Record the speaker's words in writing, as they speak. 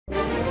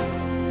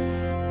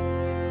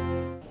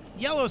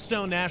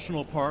Yellowstone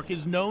National Park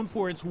is known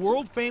for its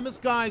world-famous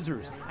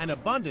geysers and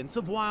abundance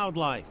of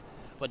wildlife.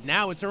 But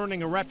now it's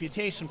earning a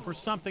reputation for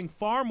something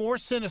far more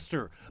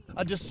sinister,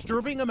 a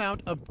disturbing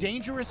amount of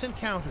dangerous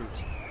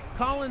encounters.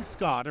 Colin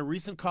Scott, a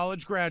recent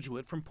college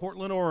graduate from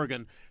Portland,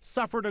 Oregon,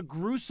 suffered a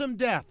gruesome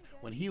death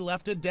when he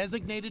left a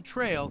designated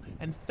trail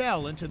and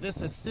fell into this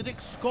acidic,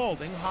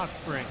 scalding hot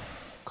spring.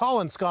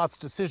 Colin Scott's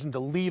decision to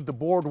leave the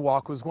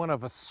boardwalk was one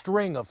of a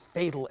string of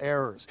fatal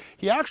errors.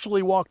 He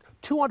actually walked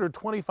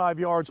 225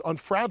 yards on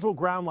fragile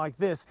ground like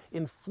this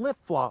in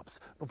flip-flops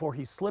before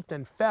he slipped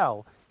and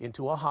fell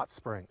into a hot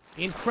spring.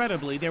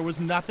 Incredibly, there was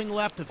nothing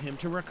left of him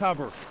to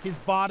recover. His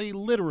body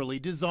literally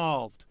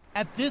dissolved.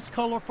 At this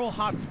colorful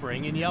hot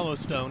spring in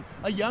Yellowstone,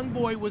 a young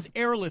boy was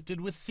airlifted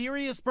with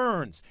serious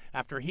burns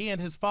after he and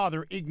his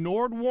father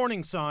ignored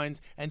warning signs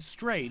and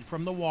strayed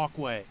from the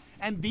walkway.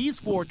 And these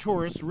four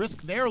tourists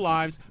risked their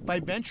lives by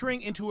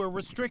venturing into a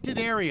restricted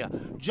area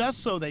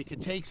just so they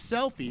could take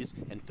selfies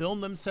and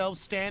film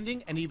themselves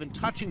standing and even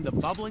touching the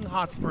bubbling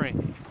hot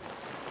spring.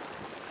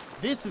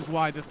 This is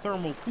why the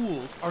thermal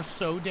pools are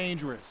so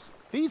dangerous.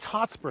 These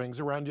hot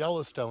springs around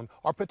Yellowstone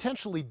are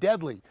potentially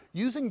deadly.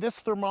 Using this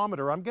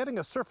thermometer, I'm getting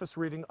a surface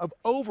reading of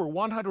over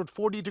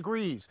 140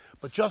 degrees,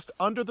 but just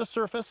under the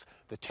surface,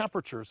 the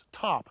temperatures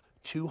top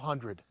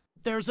 200.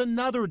 There's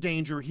another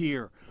danger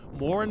here.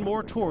 More and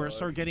more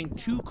tourists are getting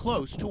too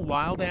close to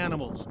wild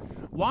animals.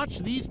 Watch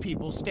these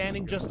people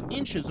standing just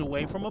inches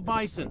away from a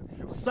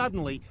bison.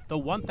 Suddenly, the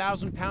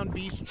 1,000-pound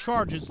beast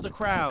charges the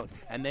crowd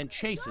and then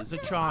chases a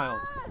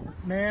child.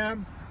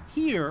 Ma'am.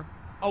 Here,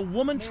 a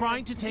woman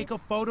trying to take a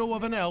photo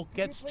of an elk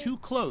gets too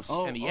close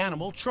and the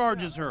animal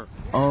charges her.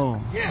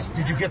 Oh. Yes,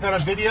 did you get that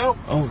on video?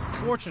 Oh.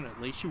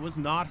 Fortunately, she was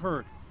not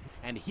hurt.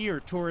 And here,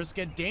 tourists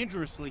get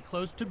dangerously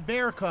close to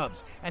bear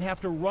cubs and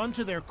have to run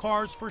to their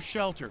cars for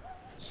shelter.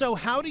 So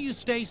how do you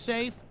stay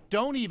safe?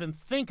 Don't even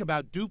think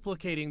about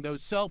duplicating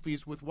those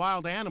selfies with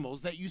wild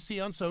animals that you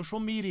see on social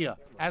media.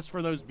 As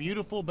for those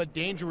beautiful but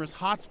dangerous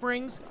hot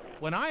springs,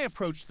 when I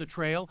approached the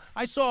trail,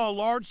 I saw a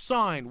large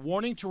sign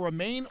warning to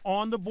remain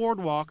on the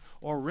boardwalk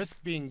or risk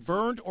being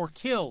burned or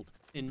killed.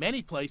 In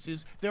many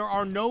places, there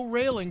are no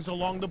railings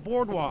along the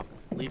boardwalk,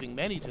 leaving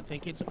many to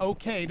think it's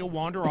okay to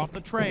wander off the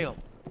trail.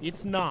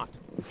 It's not.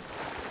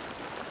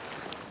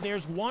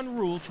 There's one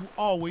rule to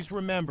always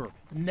remember: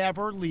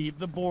 never leave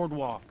the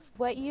boardwalk.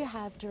 What you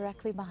have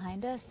directly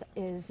behind us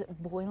is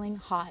boiling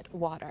hot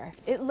water.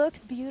 It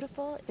looks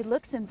beautiful, it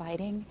looks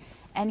inviting,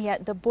 and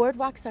yet the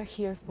boardwalks are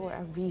here for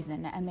a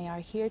reason, and they are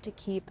here to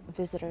keep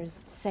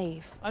visitors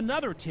safe.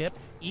 Another tip: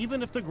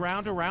 even if the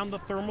ground around the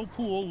thermal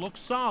pool looks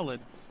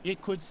solid, it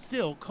could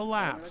still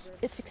collapse.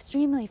 It's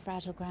extremely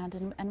fragile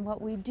ground, and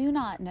what we do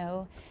not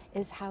know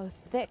is how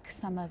thick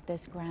some of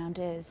this ground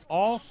is.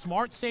 All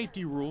smart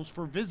safety rules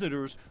for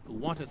visitors who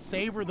want to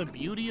savor the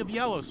beauty of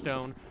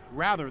Yellowstone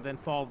rather than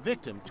fall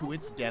victim to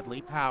its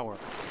deadly power.